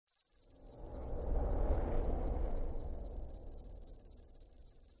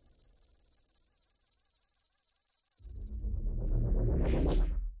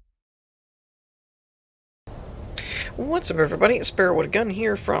What's up, everybody? Sparrow with a Gun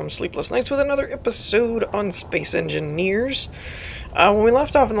here from Sleepless Nights with another episode on Space Engineers. When we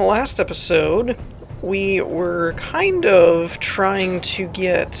left off in the last episode, we were kind of trying to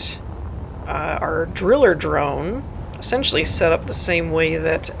get our driller drone essentially set up the same way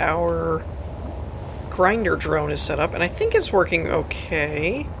that our grinder drone is set up, and I think it's working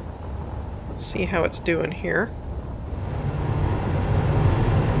okay. Let's see how it's doing here.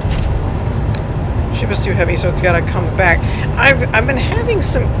 Ship is too heavy, so it's got to come back. I've been having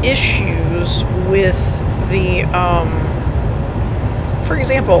some issues with the, for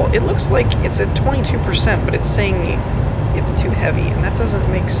example, it looks like it's at 22%, but it's saying it's too heavy, and that doesn't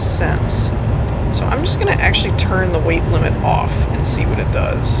make sense. So I'm just going to actually turn the weight limit off and see what it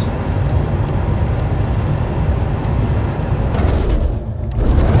does.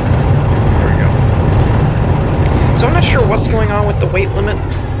 There we go. So I'm not sure what's going on with the weight limit.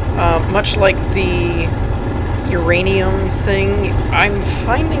 Much like the uranium thing, I'm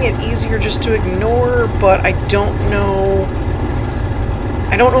finding it easier just to ignore, but I don't know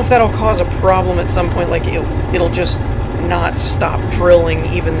if that'll cause a problem at some point, like it'll just not stop drilling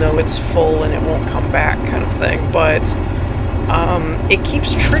even though it's full and it won't come back kind of thing, but it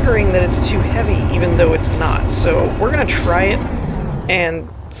keeps triggering that it's too heavy even though it's not, so we're gonna try it and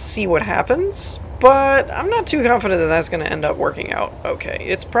see what happens. But I'm not too confident that that's going to end up working out okay.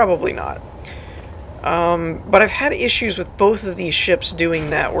 It's probably not. But I've had issues with both of these ships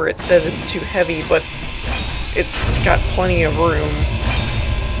doing that, where it says it's too heavy, but it's got plenty of room.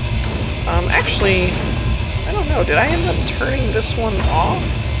 Actually, I don't know. Did I end up turning this one off?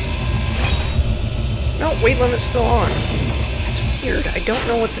 No, weight limit's still on. It's weird. I don't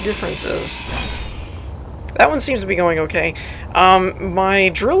know what the difference is. That one seems to be going okay. My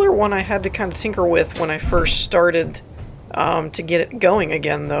driller one I had to kind of tinker with when I first started to get it going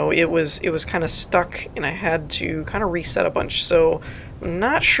again, though. It was kind of stuck, and I had to kind of reset a bunch. So I'm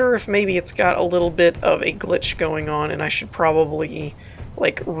not sure if maybe it's got a little bit of a glitch going on, and I should probably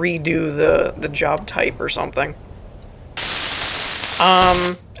like redo the job type or something.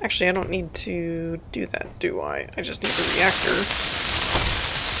 Actually, I don't need to do that, do I? I just need the reactor.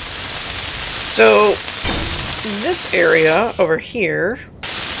 So this area over here,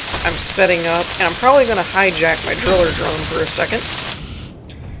 I'm setting up, and I'm probably going to hijack my driller drone for a second.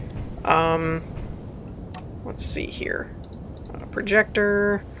 Let's see here.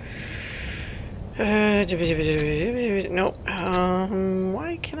 Projector. Nope.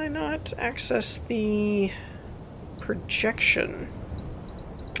 Why can I not access the projection?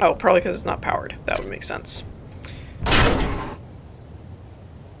 Oh, probably because it's not powered. That would make sense.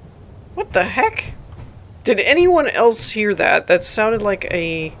 What the heck? Did anyone else hear that? That sounded like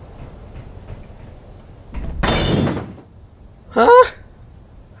a... Huh?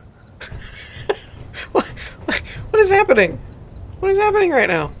 What is happening? What is happening right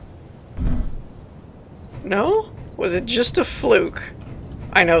now? No? Was it just a fluke?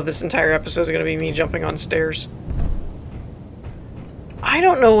 I know this entire episode is going to be me jumping on stairs. I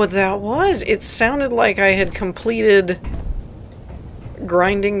don't know what that was. It sounded like I had completed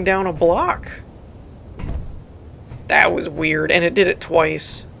grinding down a block. That was weird, and it did it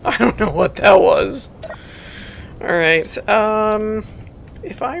twice. I don't know what that was. Alright,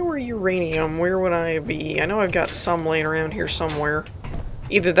 if I were uranium, where would I be? I know I've got some laying around here somewhere.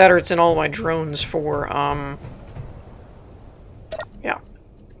 Either that or it's in all my drones for, yeah.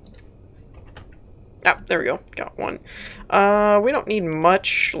 Ah, there we go. Got one. We don't need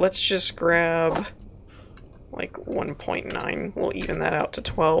much. Let's just grab, like, 1.9. We'll even that out to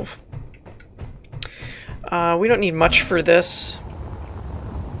 12. We don't need much for this,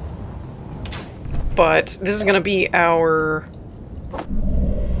 but this is going to be our,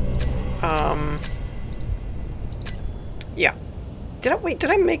 yeah. Did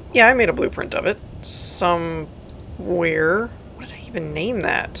I make, yeah, I made a blueprint of it somewhere. What did I even name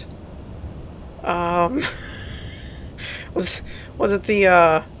that? Was it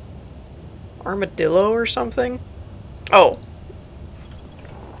the, Armadillo or something? Oh.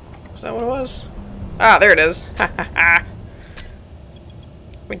 Was that what it was? Ah, there it is.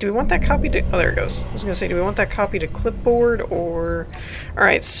 Wait, do we want that copy to... Oh, there it goes. I was going to say, do we want that copy to clipboard, or...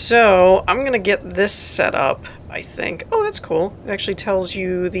 Alright, so I'm going to get this set up, I think. Oh, that's cool. It actually tells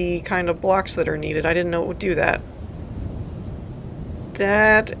you the kind of blocks that are needed. I didn't know it would do that.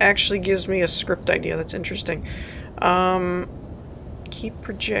 That actually gives me a script idea. That's interesting. Keep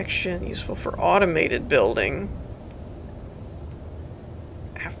projection useful for automated building.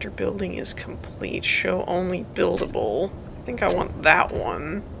 After building is complete, show only buildable. I think I want that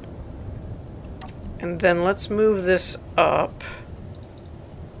one. And then let's move this up.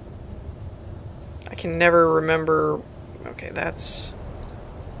 I can never remember Okay, that's...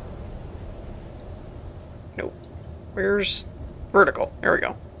 Nope. Where's vertical? There we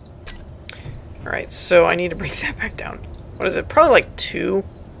go. Alright, so I need to bring that back down. What is it? Probably like 2,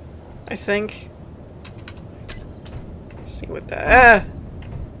 I think. Let's see what that...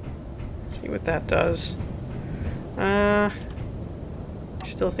 see what that does. I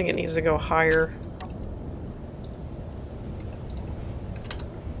still think it needs to go higher.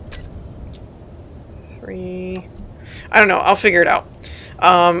 I don't know. I'll figure it out.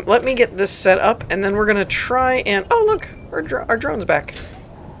 Let me get this set up, and then we're gonna try and... Oh, look! Our drone's back.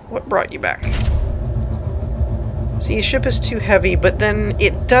 What brought you back? See, ship is too heavy, but then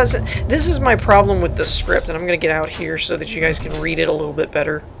it doesn't... This is my problem with the script, and I'm gonna get out here so that you guys can read it a little bit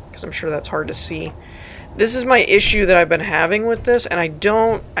better, because I'm sure that's hard to see. This is my issue that I've been having with this, and I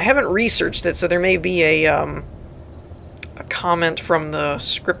haven't researched it, so there may be a comment from the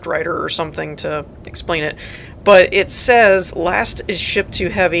script writer or something to explain it. But it says, last is ship too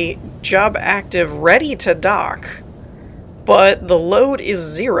heavy, job active, ready to dock, but the load is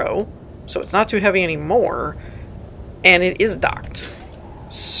 0, so it's not too heavy anymore, and it is docked.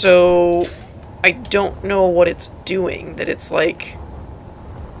 So I don't know what it's doing, that it's like,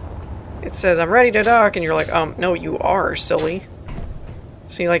 it says, I'm ready to dock, and you're like, no, you are, silly.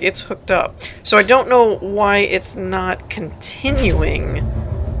 See, like, it's hooked up. So I don't know why it's not continuing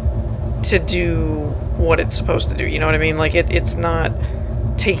to do what it's supposed to do, you know what I mean? Like, it's not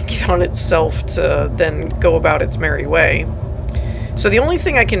taking it on itself to then go about its merry way. So the only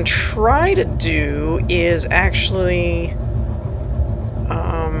thing I can try to do is actually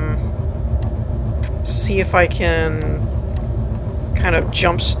see if I can kind of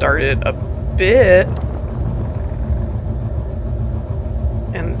jumpstart it a bit.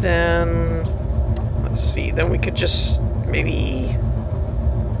 And then, let's see, then we could just maybe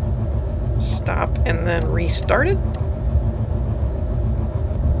stop and then restart it.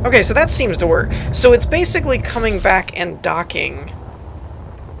 Okay, so that seems to work. So it's basically coming back and docking.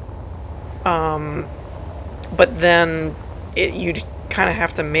 But then you'd kind of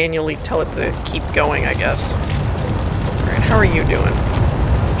have to manually tell it to keep going, I guess. Alright, how are you doing?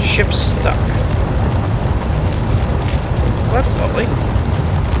 Ship stuck. Well, that's lovely.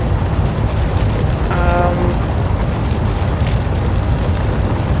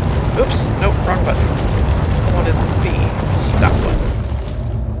 Oops, nope, wrong button. I wanted the stop button.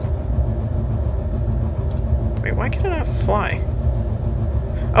 Wait, why can I not fly?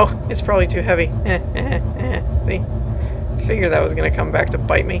 Oh, it's probably too heavy. See? Figure that was gonna come back to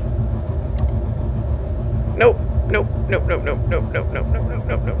bite me. Nope, nope, nope, nope, nope, nope, nope, nope, nope, nope,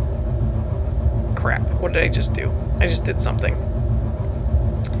 nope, nope. Crap, what did I just do? I just did something.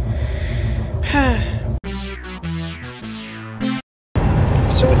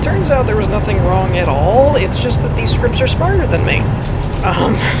 So it turns out there was nothing wrong at all, it's just that these scripts are smarter than me.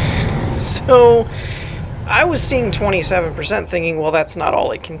 So I was seeing 27% thinking, well, that's not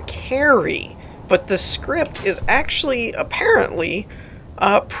all it can carry. But the script is actually, apparently,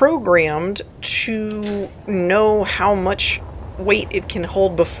 programmed to know how much weight it can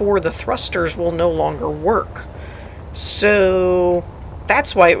hold before the thrusters will no longer work. So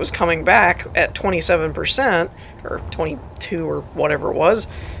that's why it was coming back at 27%, or 22 or whatever it was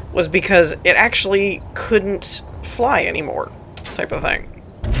because it actually couldn't fly anymore, type of thing.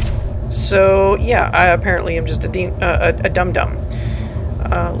 So yeah, I apparently am just a dum-dum.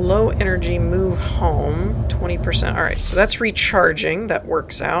 Low energy, move home, 20%. Alright, so that's recharging, that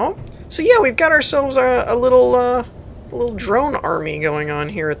works out. So yeah, we've got ourselves a little drone army going on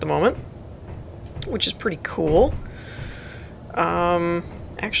here at the moment, which is pretty cool.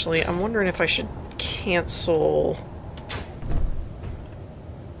 Actually, I'm wondering if I should cancel...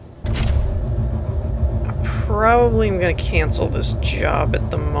 Probably I'm going to cancel this job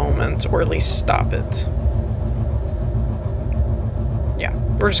at the moment, or at least stop it. Yeah,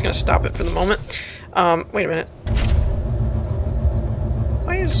 we're just going to stop it for the moment. Wait a minute.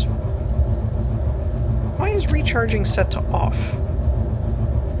 Why is recharging set to off?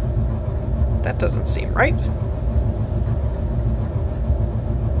 That doesn't seem right.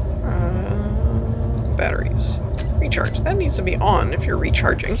 Batteries. Recharge. That needs to be on if you're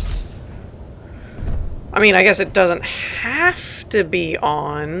recharging. I mean, I guess it doesn't have to be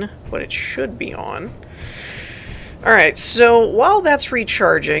on, but it should be on. Alright, so while that's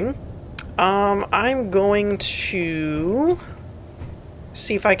recharging, I'm going to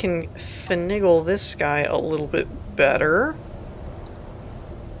see if I can finagle this guy a little bit better.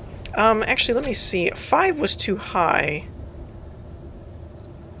 Actually, let me see. 5 was too high.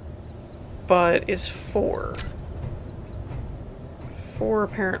 But is 4? 4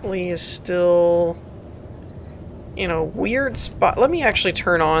 apparently is still in a weird spot. Let me actually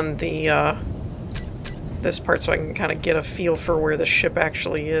turn on the, this part so I can kind of get a feel for where the ship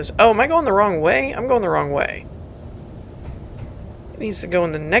actually is. Oh, am I going the wrong way? I'm going the wrong way. It needs to go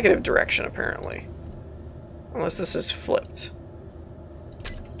in the negative direction, apparently. Unless this is flipped.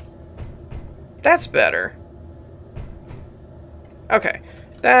 That's better. Okay,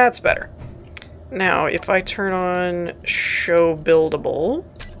 that's better. Now, if I turn on show buildable,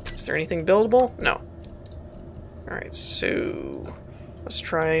 is there anything buildable? No. Alright, so let's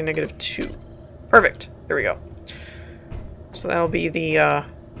try -2. Perfect. There we go. So that'll be the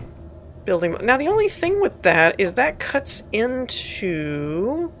building. Now, the only thing with that is that cuts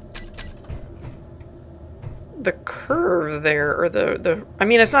into the curve there, or the I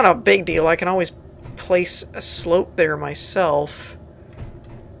mean, it's not a big deal. I can always place a slope there myself,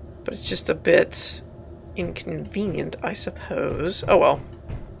 but it's just a bit inconvenient, I suppose. Oh well.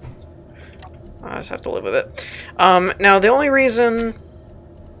 I just have to live with it. Now, the only reason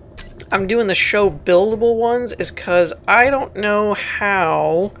I'm doing the show buildable ones is because I don't know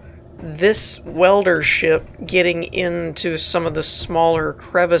how this welder ship getting into some of the smaller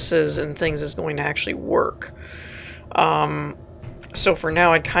crevices and things is going to actually work. So for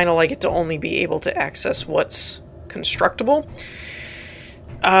now, I'd kind of like it to only be able to access what's constructible.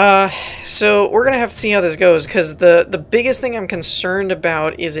 So we're going to have to see how this goes, because the biggest thing I'm concerned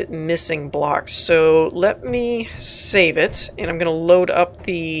about is it missing blocks. So let me save it, and I'm going to load up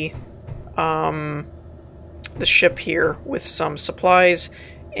the ship here with some supplies,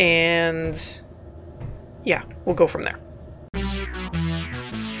 and yeah, we'll go from there.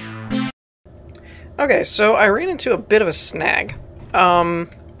 Okay, so I ran into a bit of a snag.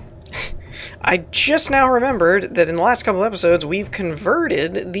 I just now remembered that in the last couple episodes we've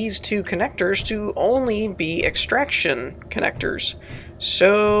converted these two connectors to only be extraction connectors.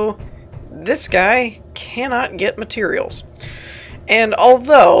 So this guy cannot get materials. And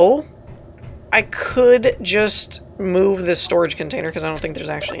although I could just move this storage container, because I don't think there's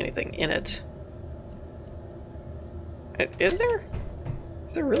actually anything in it. Is there?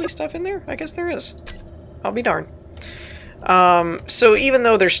 Is there really stuff in there? I guess there is. I'll be darned. So even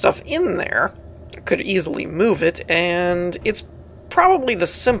though there's stuff in there, I could easily move it, and it's probably the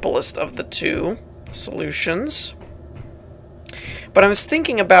simplest of the two solutions. But I was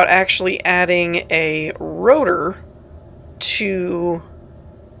thinking about actually adding a rotor to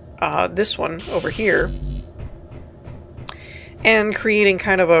this one over here, and creating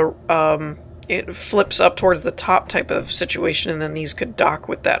kind of a it flips up towards the top type of situation, and then these could dock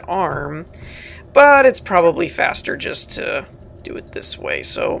with that arm. But it's probably faster just to do it this way.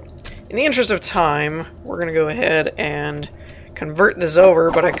 So in the interest of time, we're going to go ahead and convert this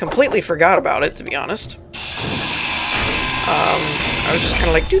over, but I completely forgot about it, to be honest. I was just kind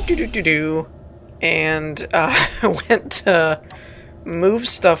of like, do, and went to move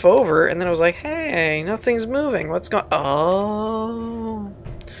stuff over, and then I was like, hey, nothing's moving. What's going on? Oh.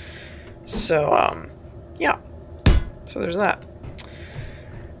 So, yeah. So there's that.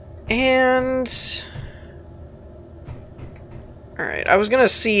 And alright, I was gonna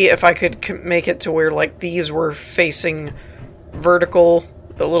see if I could make it to where, like, these were facing vertical,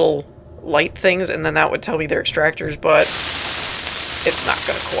 the little light things, and then that would tell me they're extractors, but it's not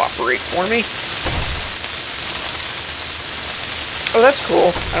gonna cooperate for me. Oh, that's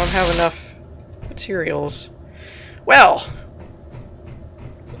cool. I don't have enough materials. Well,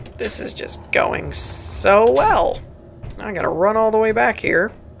 this is just going so well. I gotta run all the way back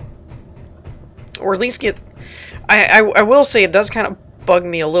here. Or at least get... I will say it does kind of bug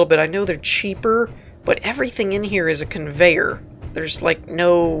me a little bit. I know they're cheaper, but everything in here is a conveyor. There's, like,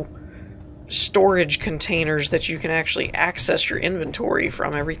 no storage containers that you can actually access your inventory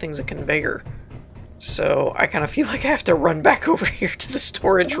from. Everything's a conveyor. So I kind of feel like I have to run back over here to the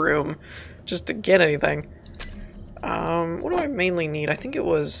storage room just to get anything. What do I mainly need? I think it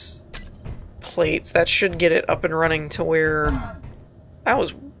was plates. That should get it up and running to where... That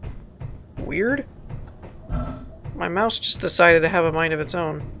was weird. My mouse just decided to have a mind of its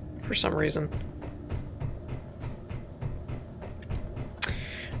own for some reason.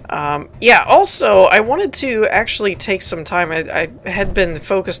 Yeah, also, I wanted to actually take some time. I had been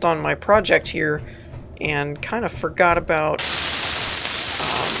focused on my project here and kind of forgot about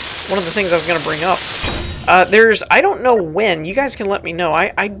one of the things I was going to bring up. I don't know when. You guys can let me know.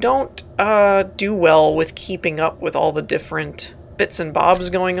 I don't do well with keeping up with all the different bits and bobs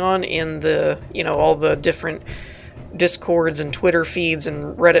going on in the, you know, all the different Discords and Twitter feeds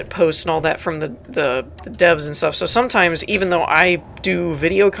and Reddit posts and all that from the devs and stuff. So sometimes, even though I do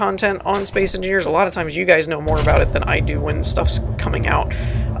video content on Space Engineers, a lot of times you guys know more about it than I do when stuff's coming out.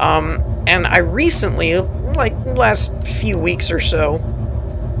 And I recently, like, last few weeks or so,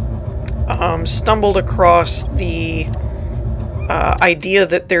 stumbled across the idea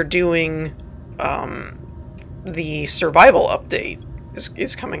that they're doing the survival update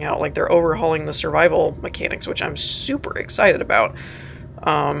is coming out. Like, they're overhauling the survival mechanics, which I'm super excited about.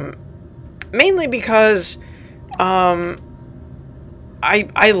 Mainly because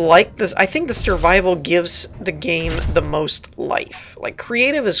I like this. I think the survival gives the game the most life. Like,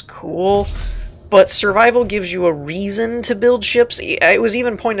 creative is cool, but survival gives you a reason to build ships. It was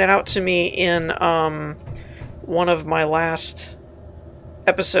even pointed out to me in one of my last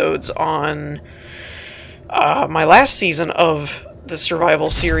episodes on my last season of the survival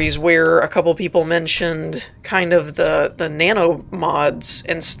series, where a couple people mentioned kind of the nano mods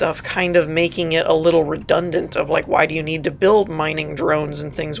and stuff kind of making it a little redundant of like, why do you need to build mining drones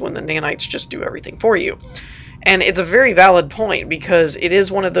and things when the nanites just do everything for you? And it's a very valid point, because it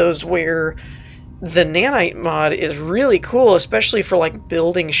is one of those where the nanite mod is really cool, especially for like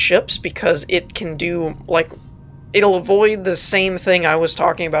building ships, because it can do like, it'll avoid the same thing I was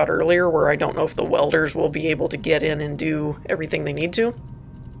talking about earlier, where I don't know if the welders will be able to get in and do everything they need to.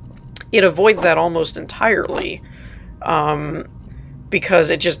 It avoids that almost entirely, because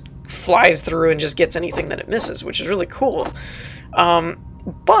it just flies through and just gets anything that it misses, which is really cool.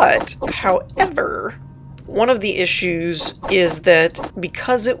 But, however, one of the issues is that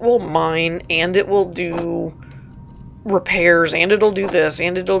because it will mine, and it will do repairs, and it'll do this,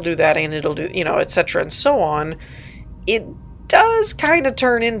 and it'll do that, and it'll do, you know, etc. and so on, it does kind of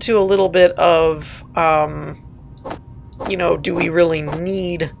turn into a little bit of, you know, do we really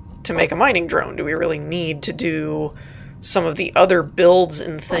need to make a mining drone? Do we really need to do some of the other builds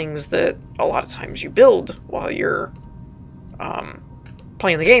and things that a lot of times you build while you're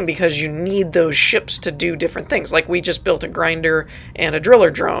playing the game, because you need those ships to do different things? Like, we just built a grinder and a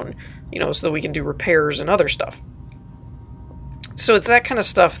driller drone, you know, so that we can do repairs and other stuff. So it's that kind of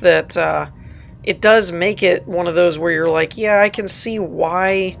stuff that it does make it one of those where you're like, yeah, I can see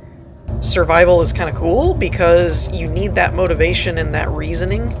why survival is kind of cool, because you need that motivation and that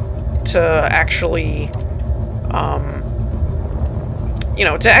reasoning to actually, you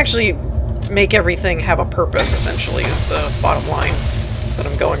know, to actually make everything have a purpose, essentially, is the bottom line that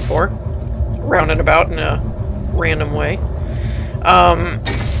I'm going for. Rounded about in a random way.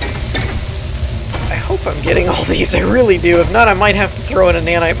 I hope I'm getting all these, I really do. If not, I might have to throw in a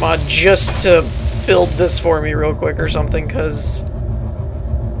nanite mod just to build this for me real quick or something, because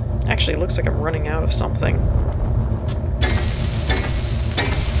actually it looks like I'm running out of something.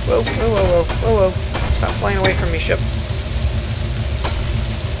 Whoa, whoa, whoa, whoa, whoa, whoa. Stop flying away from me, ship.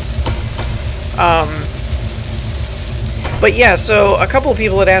 But yeah, so a couple of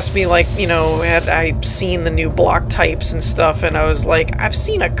people had asked me, like, you know, had I seen the new block types and stuff, and I was like, I've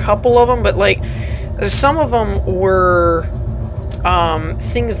seen a couple of them, but like, some of them were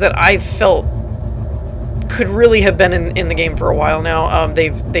things that I felt could really have been in the game for a while now.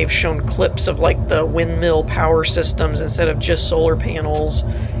 They've shown clips of like the windmill power systems instead of just solar panels.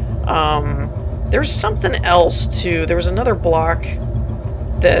 There's something else too. There was another block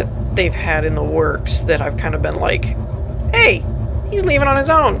that they've had in the works that I've kind of been like, hey, he's leaving on his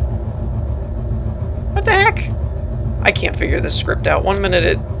own. What the heck? I can't figure this script out. One minute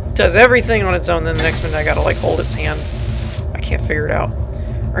it does everything on its own, then the next minute I gotta like hold its hand. I can't figure it out.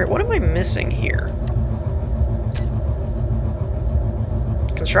 Alright, what am I missing here?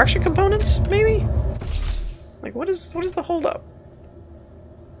 Construction components, maybe? Like, what is the holdup?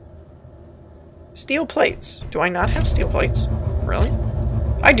 Steel plates. Do I not have steel plates? Really?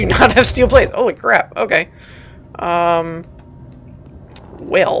 I do not have steel plates. Holy crap. Okay.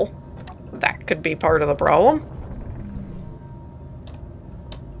 Well, that could be part of the problem.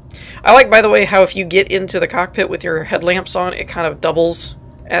 I like, by the way, how if you get into the cockpit with your headlamps on, it kind of doubles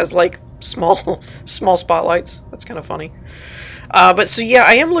as, like, small spotlights. That's kind of funny. But so, yeah,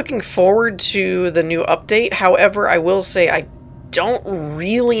 I am looking forward to the new update. However, I will say I don't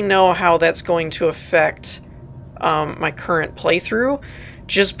really know how that's going to affect my current playthrough,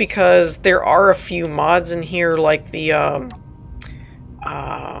 just because there are a few mods in here, like the,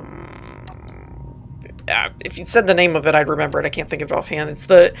 if you said the name of it, I'd remember it. I can't think of it offhand. It's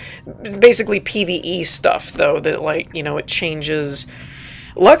the basically PvE stuff, though, that, like, you know, it changes.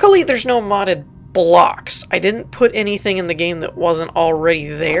 Luckily, there's no modded blocks. I didn't put anything in the game that wasn't already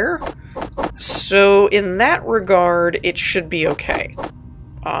there. So, in that regard, it should be okay.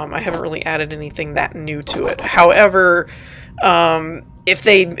 I haven't really added anything that new to it. However, if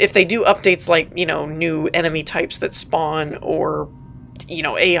they do updates like, you know, new enemy types that spawn, or, you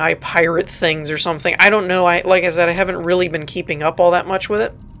know, AI pirate things or something, I don't know. Like I said, I haven't really been keeping up all that much with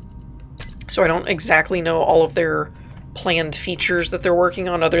it. so I don't exactly know all of their planned features that they're working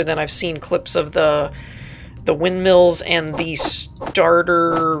on, other than I've seen clips of the windmills and the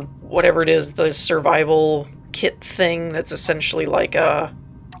starter, whatever it is, the survival kit thing that's essentially like a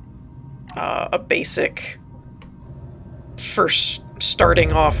basic first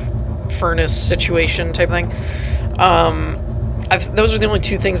starting off furnace situation type thing. Those are the only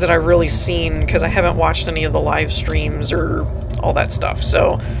two things that I've really seen, because I haven't watched any of the live streams or all that stuff.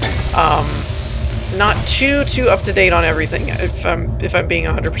 So, not too up to date on everything, if I'm being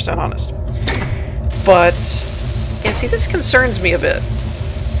 100% honest. But yeah, see, this concerns me a bit,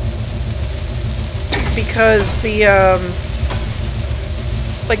 because the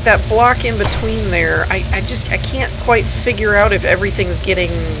like that block in between there, I can't quite figure out if everything's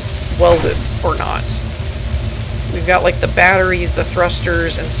getting welded or not. We've got like the batteries, the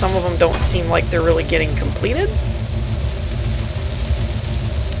thrusters, and some of them don't seem like they're really getting completed.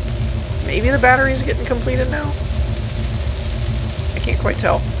 Maybe the battery's getting completed now? I can't quite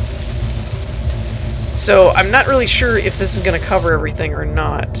tell. So I'm not really sure if this is going to cover everything or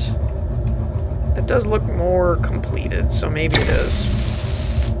not. That does look more completed, so maybe it is.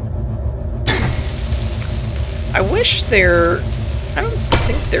 I wish there... I don't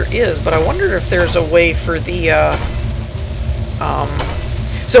think there is, but I wonder if there's a way for the,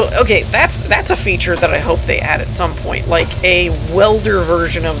 So, okay, that's a feature that I hope they add at some point. Like, a welder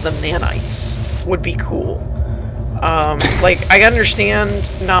version of the nanites would be cool. Like, I understand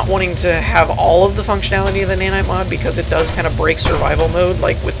not wanting to have all of the functionality of the nanite mod, because it does kind of break survival mode,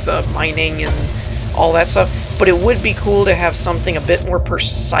 like with the mining and all that stuff. But it would be cool to have something a bit more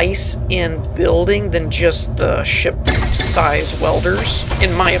precise in building than just the ship-size welders,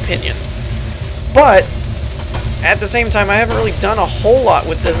 in my opinion. But at the same time, I haven't really done a whole lot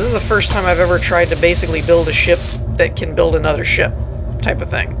with this. This is the first time I've ever tried to basically build a ship that can build another ship, type of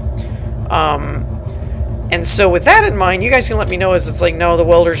thing. And so with that in mind, you guys can let me know, as it's like, no, the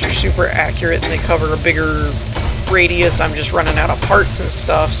welders are super accurate and they cover a bigger radius. I'm just running out of parts and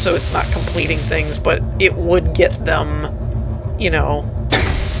stuff, so it's not completing things, but it would get them, you know,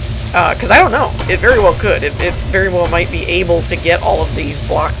 because I don't know, it very well could. It very well might be able to get all of these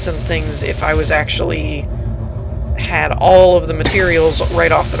blocks and things if I was actually had all of the materials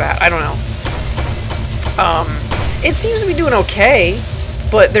right off the bat. I don't know. It seems to be doing okay,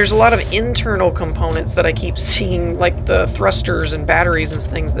 but there's a lot of internal components that I keep seeing, like the thrusters and batteries and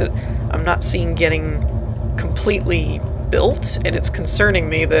things, that I'm not seeing getting completely built, and it's concerning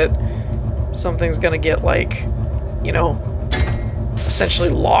me that something's gonna get, like, you know, essentially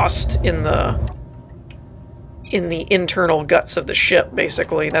lost in the internal guts of the ship,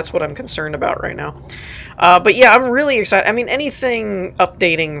 basically. That's what I'm concerned about right now. But yeah, I'm really excited. I mean, anything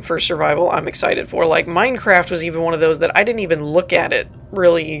updating for survival, I'm excited for. Like, Minecraft was even one of those that I didn't even look at it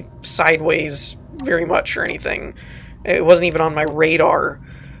really sideways very much or anything. It wasn't even on my radar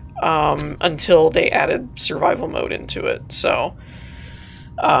until they added survival mode into it. So,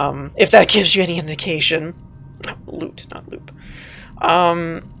 if that gives you any indication... Loot, not loop.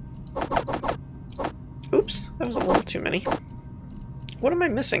 Oops, that was a little too many. What am I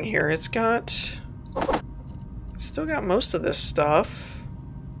missing here? It's still got most of this stuff.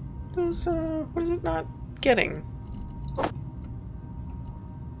 What is it not getting? I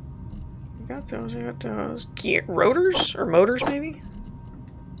got those. Gear, rotors? Or motors, maybe?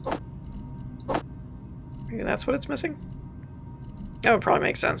 Maybe that's what it's missing? That would probably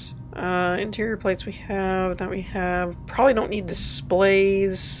make sense. Interior plates we have, that we have. Probably don't need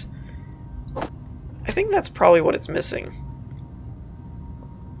displays. I think that's probably what it's missing.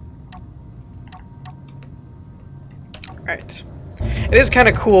 Right. It is kind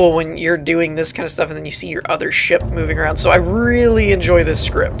of cool when you're doing this kind of stuff and then you see your other ship moving around. So I really enjoy this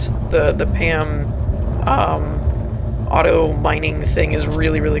script. The PAM auto mining thing is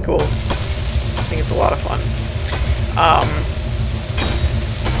really, really cool. I think it's a lot of fun.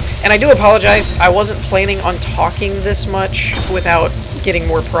 And I do apologize. I wasn't planning on talking this much without getting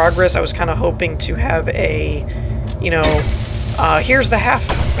more progress. I was kind of hoping to have a, you know, here's the half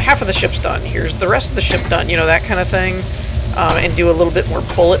of the ship's done. Here's the rest of the ship done. You know, that kind of thing. And do a little bit more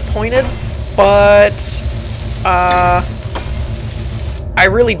bullet pointed. But I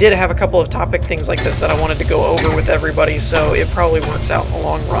really did have a couple of topic things like this that I wanted to go over with everybody. So it probably works out in the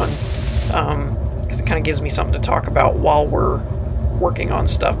long run. Because it kind of gives me something to talk about while we're working on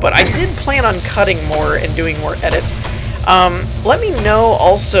stuff. But I did plan on cutting more and doing more edits. Let me know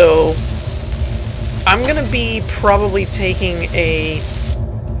also, I'm gonna be probably taking a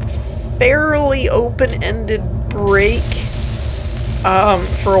fairly open-ended break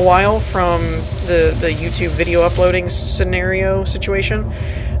for a while from the YouTube video uploading situation.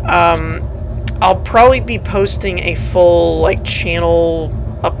 I'll probably be posting a full, like, channel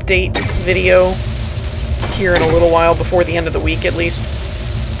update video here in a little while, before the end of the week at least.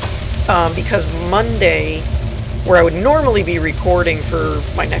 Because Monday, where I would normally be recording for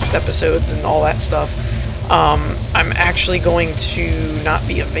my next episodes and all that stuff, I'm actually going to not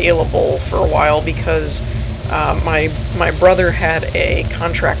be available for a while because my brother had a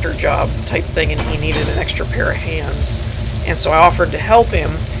contractor job type thing and he needed an extra pair of hands, and so I offered to help him.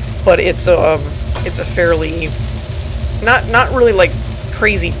 But it's a fairly not really like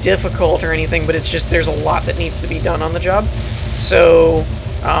crazy difficult or anything, but it's just there's a lot that needs to be done on the job. So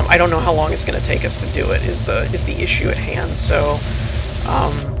I don't know how long it's going to take us to do it is the issue at hand. So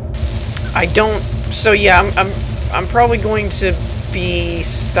I don't. So yeah, I'm probably going to be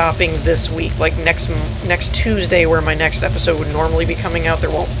stopping this week. Like next Tuesday, where my next episode would normally be coming out, there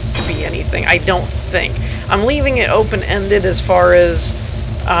won't be anything. I don't think. I'm leaving it open-ended as far as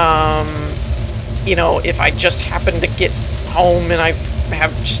you know, if I just happen to get home and I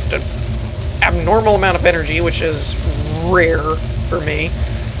have just an abnormal amount of energy, which is rare for me,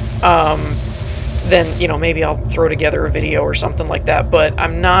 then, you know, maybe I'll throw together a video or something like that. But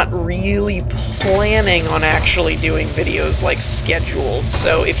I'm not really planning on actually doing videos like scheduled.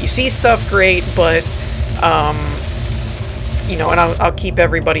 So if you see stuff, great, but you know, and I'll keep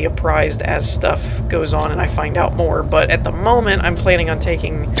everybody apprised as stuff goes on and I find out more. But at the moment, I'm planning on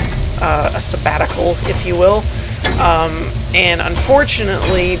taking a sabbatical, if you will. And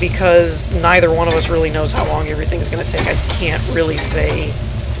unfortunately, because neither one of us really knows how long everything's going to take, I can't really say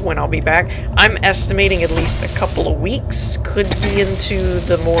when I'll be back. I'm estimating at least a couple of weeks, could be into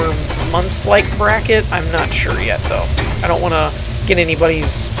the more month-like bracket. I'm not sure yet, though. I don't want to get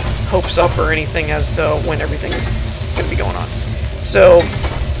anybody's hopes up or anything as to when everything's going to be going on. So,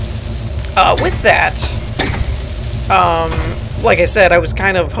 with that, like I said, I was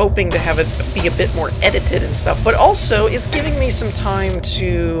kind of hoping to have it be a bit more edited and stuff, but also it's giving me some time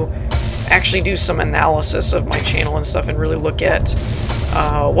to actually do some analysis of my channel and stuff and really look at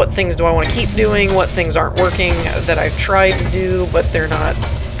what things do I want to keep doing, what things aren't working that I've tried to do, but they're not,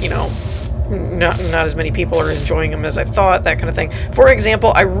 you know, not as many people are enjoying them as I thought, that kind of thing. For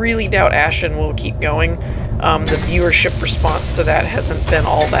example, I really doubt Ashen will keep going. The viewership response to that hasn't been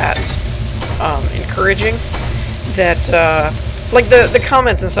all that encouraging. That, like, the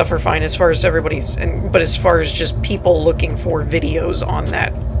comments and stuff are fine as far as everybody's, but as far as just people looking for videos on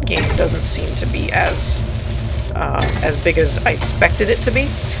that game doesn't seem to be as big as I expected it to be.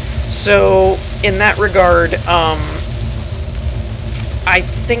 So, in that regard, I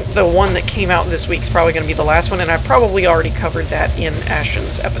think the one that came out this week is probably going to be the last one, and I probably already covered that in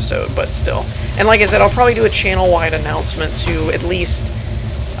Ashen's episode, but still. And like I said, I'll probably do a channel-wide announcement to at least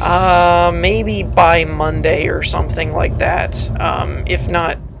maybe by Monday or something like that.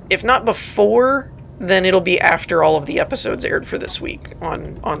 If not before, then it'll be after all of the episodes aired for this week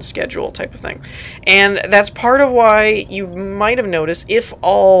on schedule type of thing. And that's part of why you might have noticed, if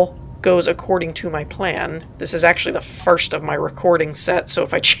all goes according to my plan, this is actually the first of my recording set, so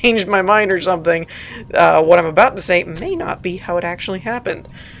if I changed my mind or something, what I'm about to say may not be how it actually happened.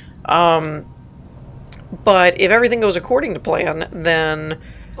 But if everything goes according to plan, then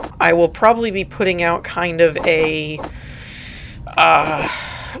I will probably be putting out kind of a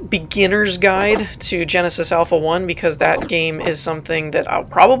beginner's guide to Genesis Alpha 1, because that game is something that I'll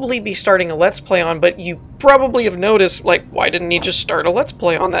probably be starting a Let's Play on, but you probably have noticed, like, why didn't he just start a Let's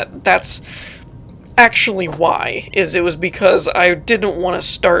Play on that? That's actually why, it was because I didn't want to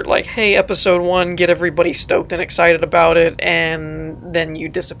start, like, hey, episode 1, get everybody stoked and excited about it, and then you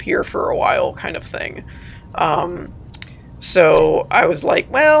disappear for a while kind of thing. So I was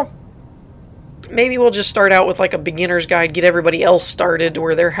like, well, maybe we'll just start out with like a beginner's guide, get everybody else started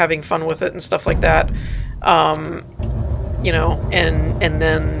where they're having fun with it and stuff like that. You know, and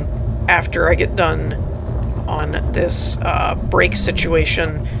then after I get done on this break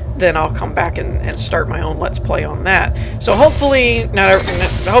situation, then I'll come back and start my own Let's Play on that. So hopefully,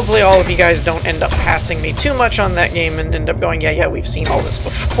 hopefully all of you guys don't end up passing me too much on that game and end up going, yeah, we've seen all this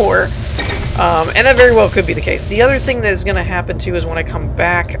before. And that very well could be the case. The other thing that is going to happen too is when I come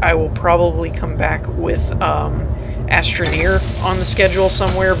back, I will probably come back with Astroneer on the schedule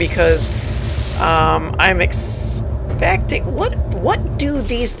somewhere, because I'm expecting... What do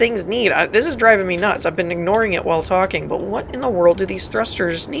these things need? This is driving me nuts. I've been ignoring it while talking, but what in the world do these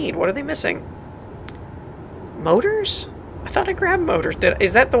thrusters need? What are they missing? Motors? I thought I grabbed motors.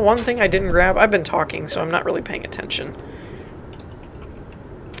 Is that the one thing I didn't grab? I've been talking, so I'm not really paying attention.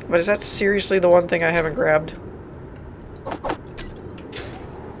 But is that seriously the one thing I haven't grabbed?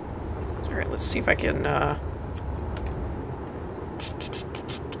 Alright, let's see if I can,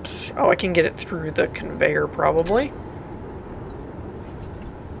 Oh, I can get it through the conveyor, probably.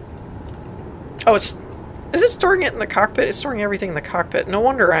 Oh, is it storing it in the cockpit? It's storing everything in the cockpit. No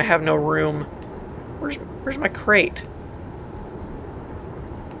wonder I have no room. Where's my crate?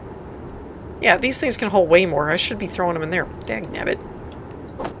 Yeah, these things can hold way more. I should be throwing them in there. Dagnabbit.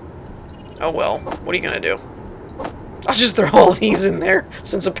 Oh well, what are you gonna do? I'll just throw all these in there,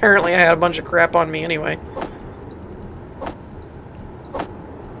 since apparently I had a bunch of crap on me anyway.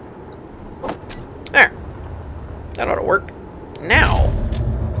 There. That ought to work. Now.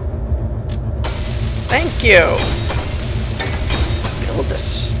 Thank you! Build the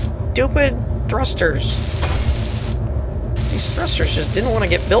stupid thrusters. These thrusters just didn't want to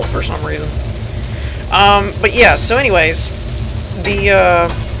get built for some reason. But yeah, so anyways,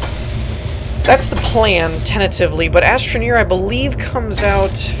 that's the plan, tentatively, but Astroneer, I believe, comes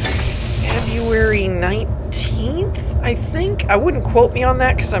out February 19th, I think? I wouldn't quote me on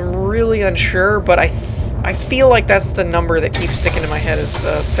that, because I'm really unsure, but I feel like that's the number that keeps sticking in my head is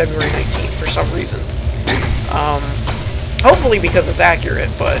February 19th for some reason. Hopefully because it's accurate,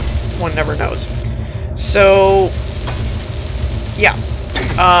 but one never knows. So, yeah.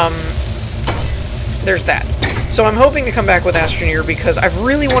 There's that. So I'm hoping to come back with Astroneer because I've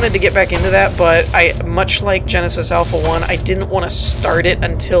really wanted to get back into that, but much like Genesis Alpha 1, I didn't want to start it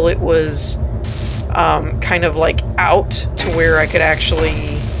until it was kind of like out to where I could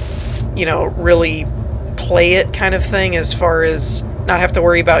actually, you know, really play it kind of thing, as far as not have to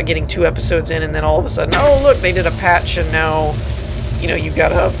worry about getting 2 episodes in and then all of a sudden, oh look, they did a patch and now, you know, you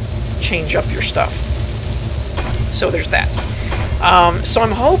gotta change up your stuff. So there's that. So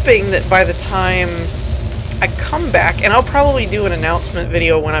I'm hoping that by the time I come back, and I'll probably do an announcement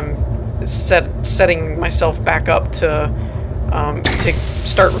video when I'm setting myself back up to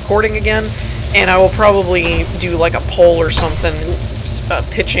start recording again, and I will probably do like a poll or something,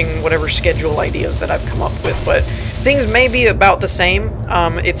 pitching whatever schedule ideas that I've come up with, but things may be about the same.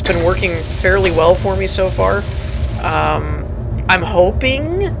 It's been working fairly well for me so far. I'm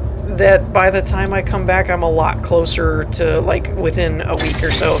hoping that by the time I come back, I'm a lot closer to, like, within a week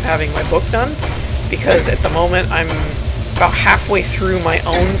or so of having my book done, because at the moment I'm about halfway through my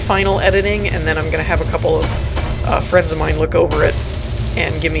own final editing, and then I'm going to have a couple of friends of mine look over it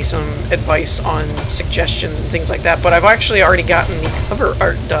and give me some advice on suggestions and things like that. But I've actually already gotten the cover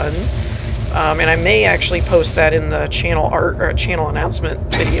art done, and I may actually post that in the channel art or channel announcement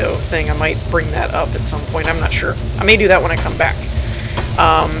video thing. I might bring that up at some point. I'm not sure. I may do that when I come back,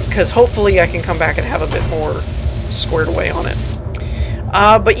 because hopefully I can come back and have a bit more squared away on it.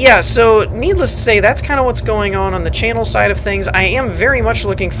 But yeah, so needless to say, that's kind of what's going on the channel side of things. I am very much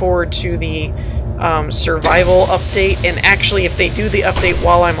looking forward to the survival update, and actually if they do the update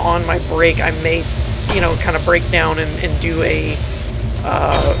while I'm on my break, I may, you know, kind of break down and do a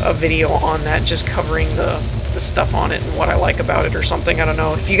video on that, just covering the stuff on it and what I like about it or something. I don't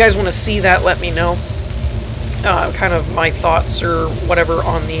know. If you guys want to see that, let me know. Kind of my thoughts or whatever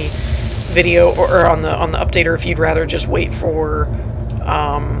on the video or on the update, or if you'd rather just wait for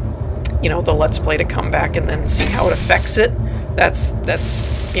you know, the Let's Play to come back and then see how it affects it. That's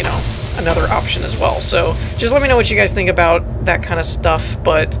you know, another option as well. So just let me know what you guys think about that kind of stuff,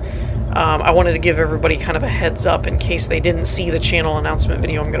 but I wanted to give everybody kind of a heads up in case they didn't see the channel announcement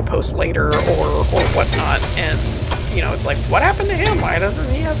video I'm going to post later or whatnot, and, you know, it's like, what happened to him? Why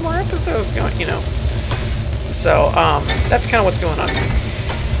doesn't he have more episodes going, you know? So, that's kind of what's going on.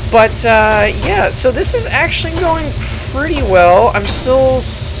 But, yeah, so this is actually going pretty well. I'm still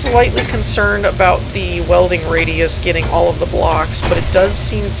slightly concerned about the welding radius getting all of the blocks, but it does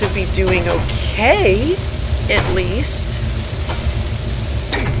seem to be doing okay, at least.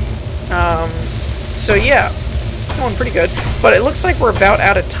 So yeah, it's going pretty good. But it looks like we're about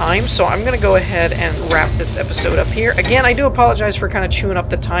out of time, so I'm going to go ahead and wrap this episode up here. Again, I do apologize for kind of chewing up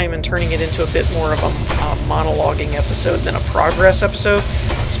the time and turning it into a bit more of a monologuing episode than a progress episode,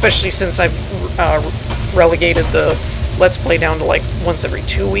 especially since I've relegated the Let's Play down to like once every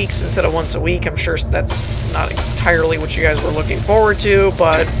 2 weeks instead of once a week. I'm sure that's not entirely what you guys were looking forward to,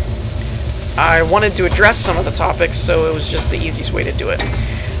 but I wanted to address some of the topics, so it was just the easiest way to do it.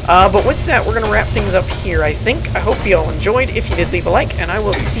 But with that, we're going to wrap things up here, I think. I hope you all enjoyed. If you did, leave a like, and I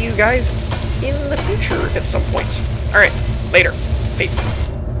will see you guys in the future at some point. Alright, later. Peace.